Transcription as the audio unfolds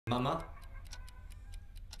Mama,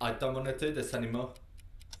 I don't want to do this anymore.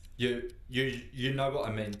 You know what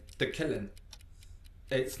I mean. The killing.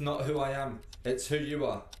 It's not who I am. It's who you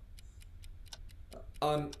are.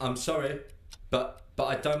 I'm sorry, but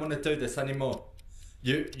I don't want to do this anymore.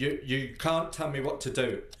 You can't tell me what to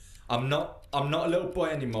do. I'm not a little boy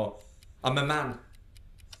anymore. I'm a man.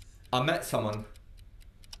 I met someone.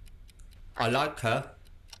 I like her,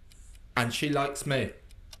 and she likes me.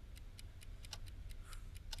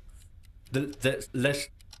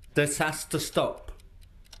 This has to stop.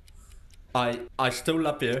 I still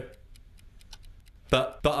love you,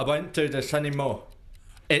 but I won't do this anymore.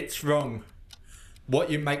 It's wrong. What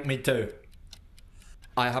you make me do.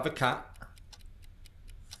 I have a cat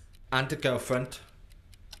and a girlfriend.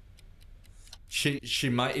 She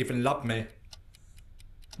might even love me.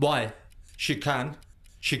 Why? She can.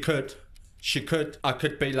 She could. I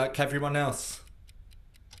could be like everyone else.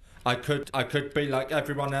 I could be like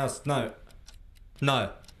everyone else. No.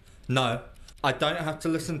 I don't have to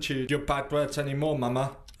listen to your bad words anymore,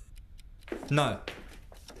 Mama. No.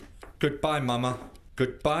 Goodbye, Mama.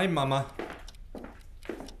 Goodbye, Mama.